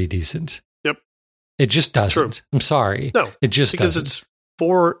sounds pretty decent. Yep. It just doesn't. True. I'm sorry. No, it just because doesn't. It's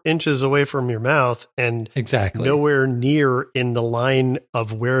 4 inches away from your mouth and exactly nowhere near in the line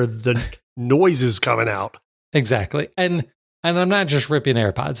of where the noise is coming out. Exactly. And I'm not just ripping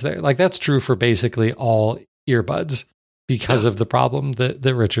AirPods there. Like that's true for basically all earbuds because of the problem that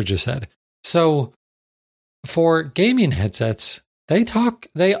Richard just said. So for gaming headsets,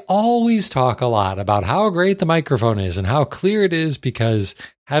 they always talk a lot about how great the microphone is and how clear it is because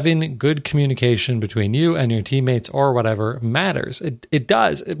having good communication between you and your teammates or whatever matters. It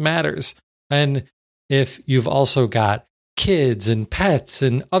does. It matters. And if you've also got kids and pets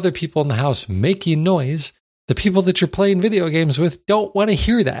and other people in the house making noise, the people that you're playing video games with don't want to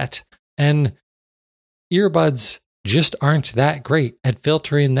hear that. And earbuds just aren't that great at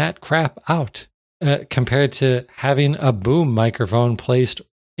filtering that crap out. Compared to having a boom microphone placed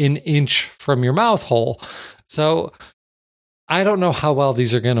an inch from your mouth hole. So I don't know how well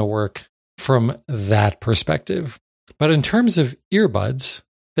these are going to work from that perspective. But in terms of earbuds,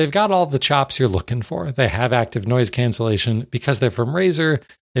 they've got all the chops you're looking for. They have active noise cancellation because they're from Razer.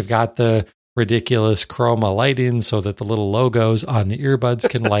 They've got the ridiculous chroma lighting so that the little logos on the earbuds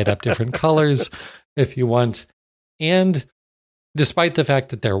can light up different colors if you want. And despite the fact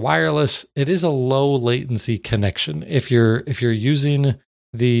that they're wireless, it is a low latency connection. If you're using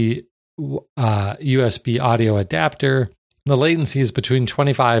the USB audio adapter, the latency is between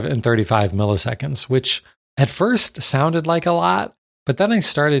 25 and 35 milliseconds, which at first sounded like a lot, but then I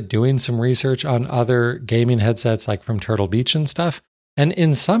started doing some research on other gaming headsets like from Turtle Beach and stuff, and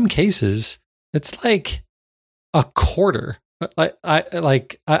in some cases, it's like a quarter.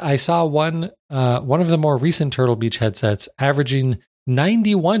 I saw one of the more recent Turtle Beach headsets averaging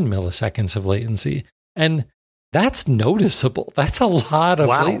 91 milliseconds of latency, and that's noticeable. That's a lot of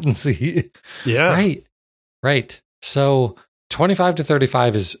latency. Yeah, right. So 25 to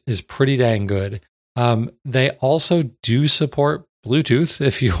 35 is pretty dang good. They also do support Bluetooth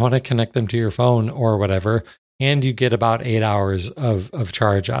if you want to connect them to your phone or whatever, and you get about 8 hours of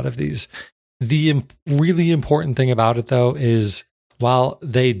charge out of these. The really important thing about it, though, is while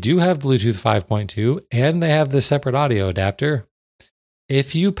they do have Bluetooth 5.2 and they have the separate audio adapter,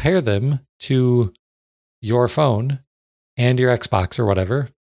 if you pair them to your phone and your Xbox or whatever,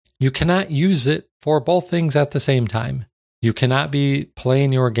 you cannot use it for both things at the same time. You cannot be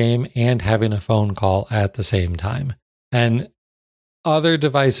playing your game and having a phone call at the same time. And other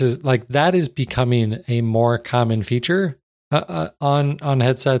devices, like that is becoming a more common feature on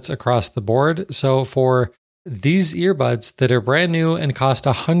headsets across the board. So for these earbuds that are brand new and cost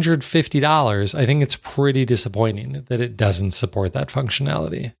 $150, I think it's pretty disappointing that it doesn't support that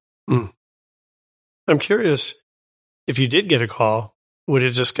functionality. I'm curious, if you did get a call, would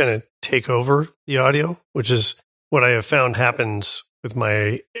it just kind of take over the audio, which is what I have found happens with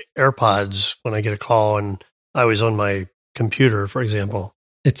my AirPods when I get a call and I was on my computer, for example.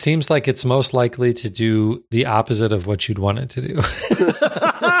 It seems like it's most likely to do the opposite of what you'd want it to do.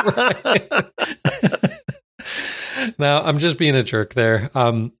 Now, I'm just being a jerk there.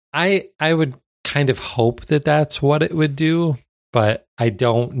 I would kind of hope that that's what it would do, but I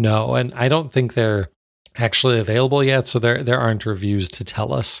don't know. And I don't think they're actually available yet. So there aren't reviews to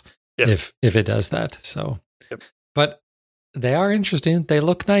tell us if it does that. So, but they are interesting. They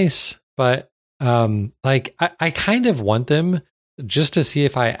look nice, but I kind of want them just to see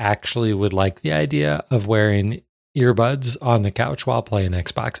if I actually would like the idea of wearing earbuds on the couch while playing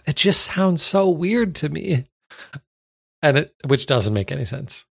Xbox. It just sounds so weird to me. which doesn't make any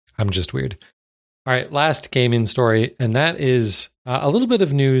sense. I'm just weird. All right, last gaming story, and that is a little bit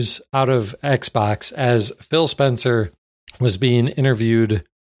of news out of Xbox as Phil Spencer was being interviewed.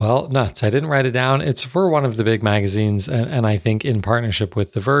 Well, nuts. I didn't write it down. It's for one of the big magazines, and I think in partnership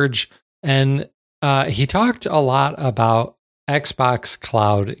with The Verge. And he talked a lot about Xbox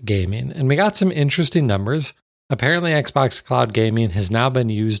Cloud Gaming, and we got some interesting numbers. Apparently, Xbox Cloud Gaming has now been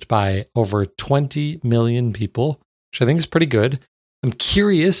used by over 20 million people, which I think is pretty good. I'm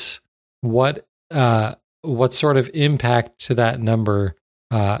curious what sort of impact to that number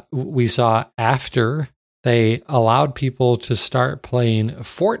we saw after they allowed people to start playing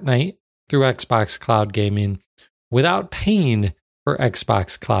Fortnite through Xbox Cloud Gaming without paying for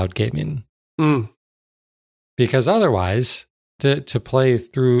Xbox Cloud Gaming. Because otherwise, to play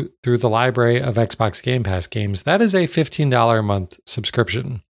through the library of Xbox Game Pass games, that is a $15 a month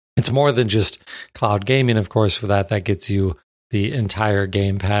subscription. It's more than just cloud gaming, of course. For that gets you the entire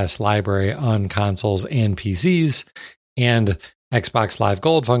Game Pass library on consoles and PCs and Xbox Live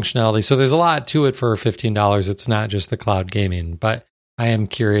Gold functionality. So there's a lot to it for $15. It's not just the cloud gaming, but I am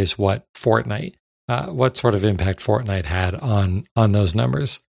curious what sort of impact Fortnite had on those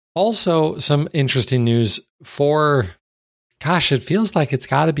numbers. Also, some interesting news for, it feels like it's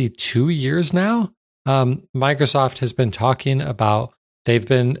got to be 2 years now. Microsoft has been talking about, they've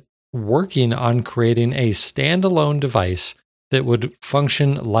been working on creating a standalone device that would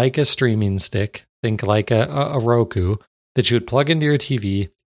function like a streaming stick, think like a Roku, that you would plug into your TV,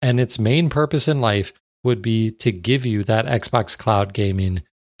 and its main purpose in life would be to give you that Xbox Cloud Gaming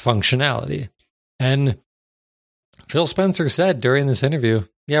functionality. And Phil Spencer said during this interview,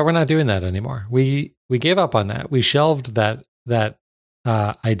 yeah, we're not doing that anymore. We gave up on that. We shelved that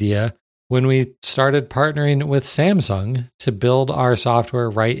idea when we started partnering with Samsung to build our software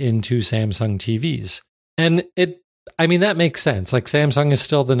right into Samsung TVs. And that makes sense. Like, Samsung is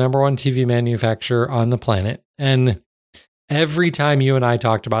still the number one TV manufacturer on the planet. And every time you and I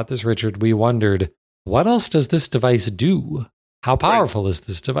talked about this, Richard, we wondered, what else does this device do? How powerful is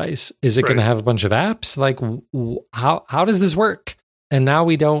this device? Is it going to have a bunch of apps? Like, how does this work? And now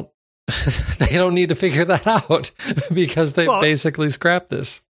they don't need to figure that out because they basically scrapped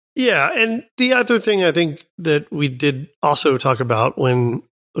this. Yeah. And the other thing I think that we did also talk about when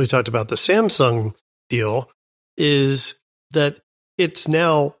we talked about the Samsung deal is that it's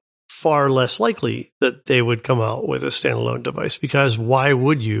now far less likely that they would come out with a standalone device, because why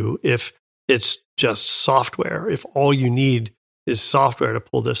would you if it's just software, if all you need is software to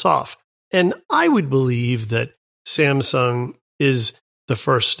pull this off? And I would believe that Samsung is the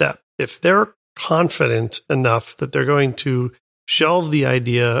first step. If they're confident enough that they're going to shelve the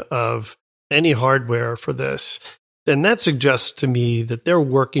idea of any hardware for this, then that suggests to me that they're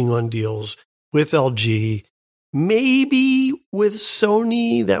working on deals with LG, maybe with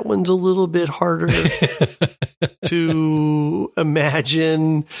Sony. That one's a little bit harder to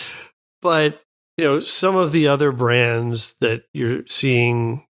imagine. But, some of the other brands that you're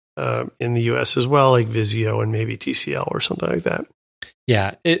seeing in the US as well, like Vizio and maybe TCL or something like that.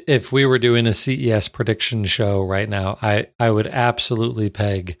 Yeah, if we were doing a CES prediction show right now, I would absolutely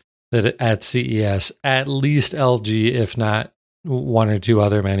peg that at CES, at least LG, if not one or two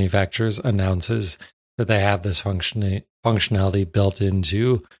other manufacturers, announces that they have this functionality built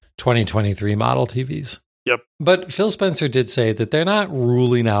into 2023 model TVs. Yep. But Phil Spencer did say that they're not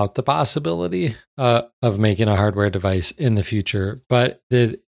ruling out the possibility of making a hardware device in the future, but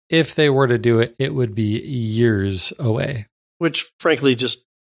that if they were to do it, it would be years away. Which, frankly, just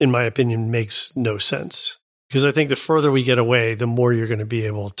in my opinion, makes no sense. Because I think the further we get away, the more you're going to be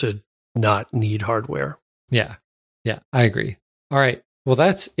able to not need hardware. Yeah, I agree. All right. Well,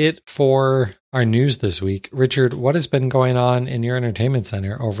 that's it for our news this week. Richard, what has been going on in your entertainment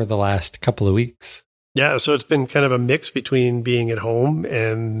center over the last couple of weeks? Yeah, so it's been kind of a mix between being at home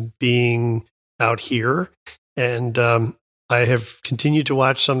and being out here. And I have continued to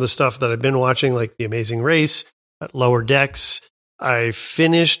watch some of the stuff that I've been watching, like The Amazing Race, Lower Decks. I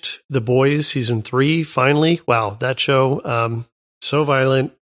finished The Boys season 3, finally. Wow, that show, so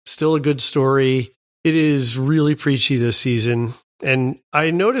violent, still a good story. It is really preachy this season. And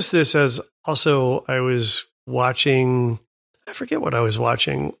I noticed this as also I was watching, I forget what I was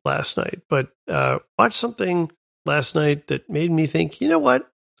watching last night, but watched something last night that made me think, you know what?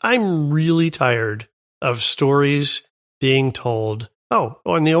 I'm really tired of stories being told,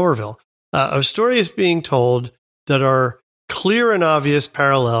 on the Orville, of stories being told that are clear and obvious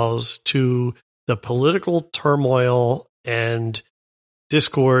parallels to the political turmoil and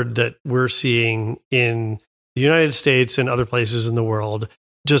discord that we're seeing in the United States and other places in the world.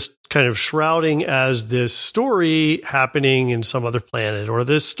 just kind of shrouding as this story happening in some other planet or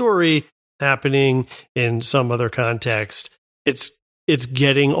this story happening in some other context. It's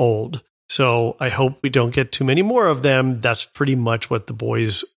getting old. So I hope we don't get too many more of them. That's pretty much what The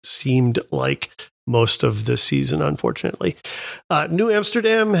Boys seemed like most of this season, unfortunately. New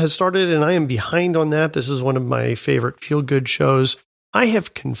Amsterdam has started, and I am behind on that. This is one of my favorite feel-good shows. I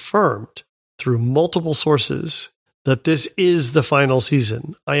have confirmed through multiple sources that this is the final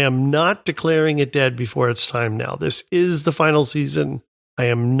season. I am not declaring it dead before its time now. This is the final season. I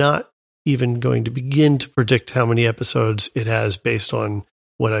am not even going to begin to predict how many episodes it has based on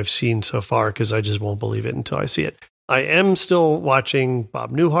what I've seen so far, because I just won't believe it until I see it. I am still watching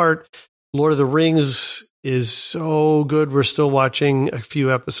Bob Newhart. Lord of the Rings is so good. We're still watching a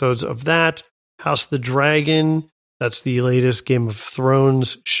few episodes of that. House of the Dragon, that's the latest Game of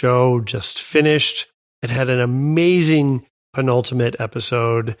Thrones show, just finished. It had an amazing penultimate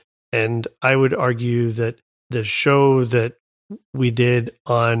episode, and I would argue that the show that we did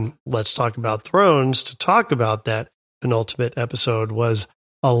on Let's Talk About Thrones to talk about that penultimate episode was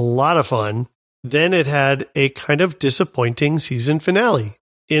a lot of fun. Then it had a kind of disappointing season finale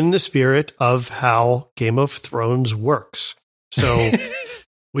in the spirit of how Game of Thrones works. So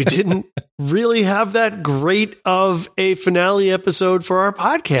we didn't really have that great of a finale episode for our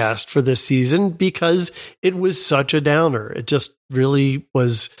podcast for this season because it was such a downer. It just really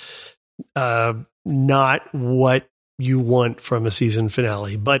was not what you want from a season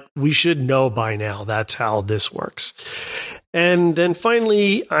finale, but we should know by now that's how this works. And then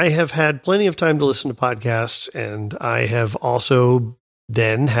finally, I have had plenty of time to listen to podcasts, and I have also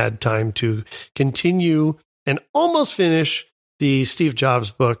then had time to continue and almost finish the Steve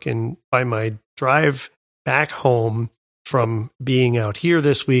Jobs book. And by my drive back home from being out here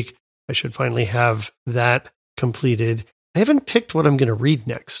this week, I should finally have that completed. I haven't picked what I'm going to read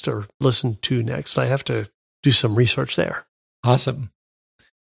next or listen to next. I have to do some research there. Awesome.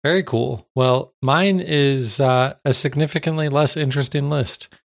 Very cool. Well, mine is a significantly less interesting list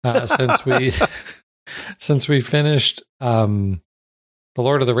since we finished The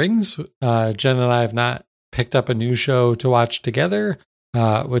Lord of the Rings. Jen and I have not picked up a new show to watch together,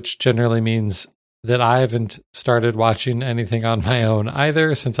 which generally means that I haven't started watching anything on my own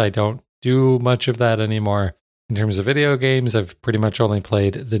either, since I don't do much of that anymore. In terms of video games, I've pretty much only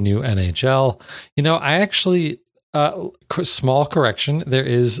played the new NHL. I actually, small correction, there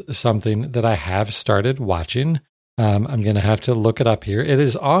is something that I have started watching. I'm going to have to look it up here. It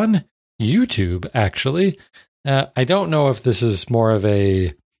is on YouTube, actually. I don't know if this is more of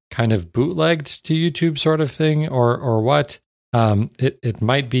a kind of bootlegged to YouTube sort of thing or what. It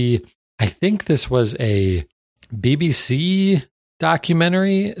might be. I think this was a BBC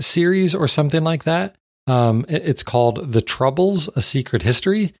documentary series or something like that. It's called The Troubles, A Secret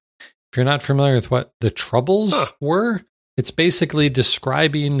History. If you're not familiar with what the Troubles were, it's basically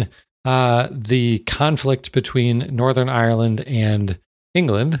describing the conflict between Northern Ireland and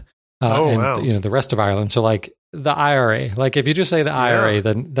England, wow. The rest of Ireland. So like the IRA, like if you just say the IRA,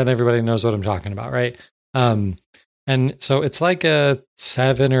 then everybody knows what I'm talking about, right? And so it's like a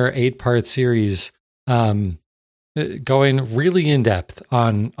 7 or 8 part series, going really in depth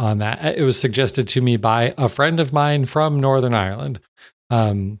on that. It was suggested to me by a friend of mine from Northern Ireland.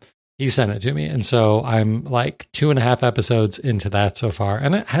 He sent it to me. And so I'm like 2.5 episodes into that so far.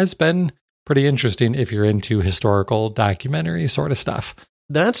 And it has been pretty interesting if you're into historical documentary sort of stuff.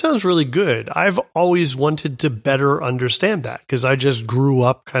 That sounds really good. I've always wanted to better understand that because I just grew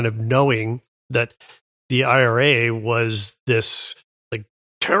up kind of knowing that the IRA was this like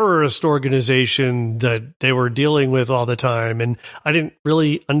terrorist organization that they were dealing with all the time. And I didn't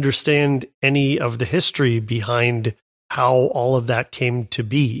really understand any of the history behind how all of that came to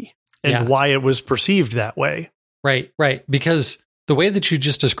be and why it was perceived that way. Right. Because the way that you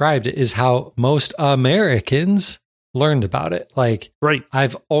just described it is how most Americans learned about it. Like, right.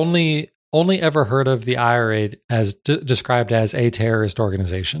 I've only ever heard of the IRA as described as a terrorist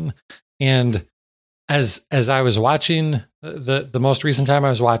organization. And as I was watching the most recent time I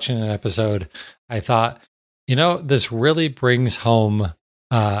was watching an episode, I thought, this really brings home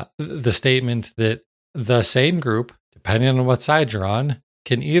the statement that the same group, depending on what side you're on,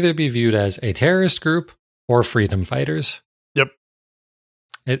 can either be viewed as a terrorist group or freedom fighters. Yep.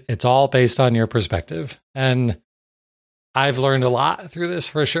 It's all based on your perspective. And I've learned a lot through this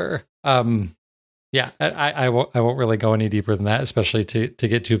for sure. I won't really go any deeper than that, especially to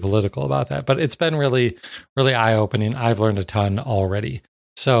get too political about that. But it's been really, really eye-opening. I've learned a ton already.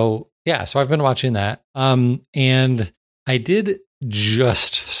 So I've been watching that. And I did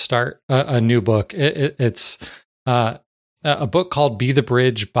just start a new book. It's a book called Be the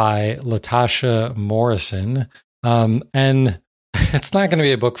Bridge by Latasha Morrison. And it's not going to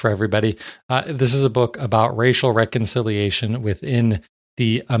be a book for everybody. This is a book about racial reconciliation within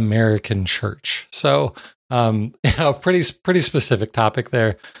the American church. So, pretty specific topic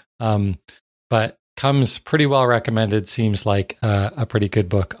there, but comes pretty well recommended. Seems like a pretty good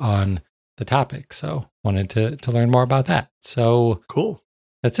book on the topic. So, wanted to learn more about that. So, cool.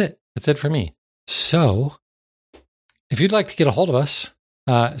 That's it. That's it for me. So, if you'd like to get a hold of us,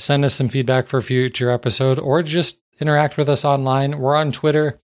 send us some feedback for a future episode, or just interact with us online. We're on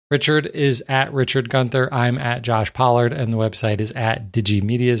Twitter. Richard is at Richard Gunther. I'm at Josh Pollard, and the website is at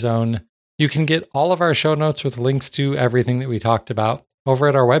DigiMediaZone. You can get all of our show notes with links to everything that we talked about over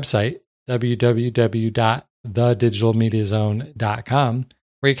at our website, www.thedigitalmediazone.com,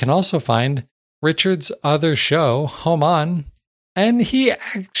 where you can also find Richard's other show, Home On, and he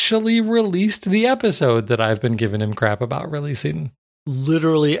actually released the episode that I've been giving him crap about releasing.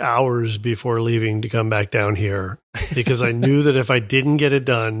 Literally hours before leaving to come back down here, because I knew that if I didn't get it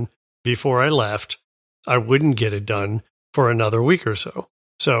done before I left, I wouldn't get it done for another week or so.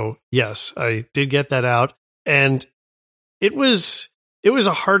 So yes, I did get that out, and it was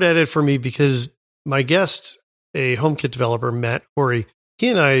a hard edit for me because my guest, a HomeKit developer, Matt Corey, he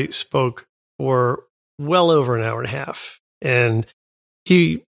and I spoke for well over an hour and a half, and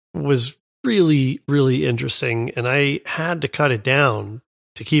he was really, really interesting. And I had to cut it down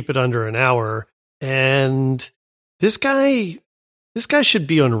to keep it under an hour. And this guy should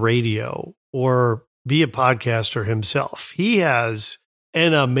be on radio or be a podcaster himself. He has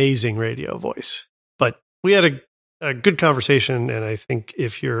an amazing radio voice. But we had a good conversation. And I think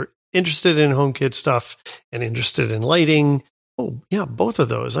if you're interested in HomeKit stuff and interested in lighting, oh yeah, both of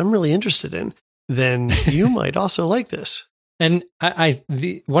those I'm really interested in, then you might also like this. And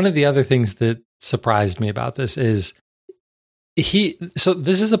one of the other things that surprised me about this is so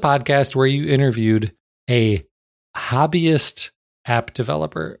this is a podcast where you interviewed a hobbyist app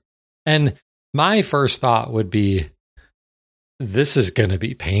developer. And my first thought would be, this is going to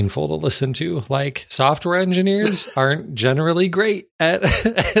be painful to listen to. Like, software engineers aren't generally great at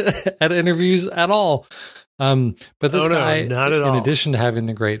interviews at all. But this guy, not at all. In addition to having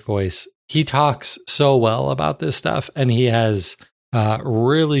the great voice, he talks so well about this stuff, and he has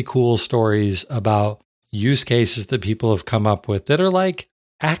really cool stories about use cases that people have come up with that are like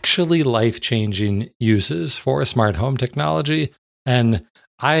actually life-changing uses for smart home technology. And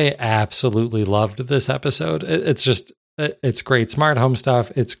I absolutely loved this episode. It's great smart home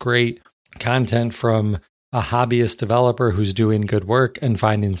stuff. It's great content from a hobbyist developer who's doing good work and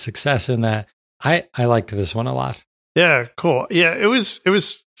finding success in that. I liked this one a lot. Yeah, cool. Yeah, it was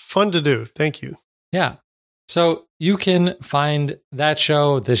fun to do. Thank you. Yeah. So you can find that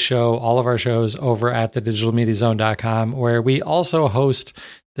show, this show, all of our shows over at thedigitalmediazone.com, where we also host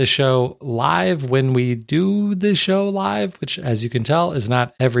the show live when we do the show live, which, as you can tell, is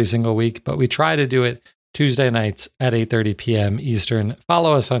not every single week, but we try to do it Tuesday nights at 8:30 p.m. Eastern.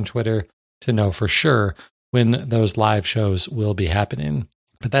 Follow us on Twitter to know for sure when those live shows will be happening.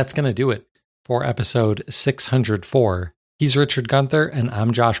 But that's going to do it for episode 604. He's Richard Gunther, and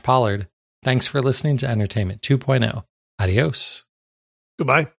I'm Josh Pollard. Thanks for listening to Entertainment 2.0. Adios.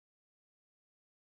 Goodbye.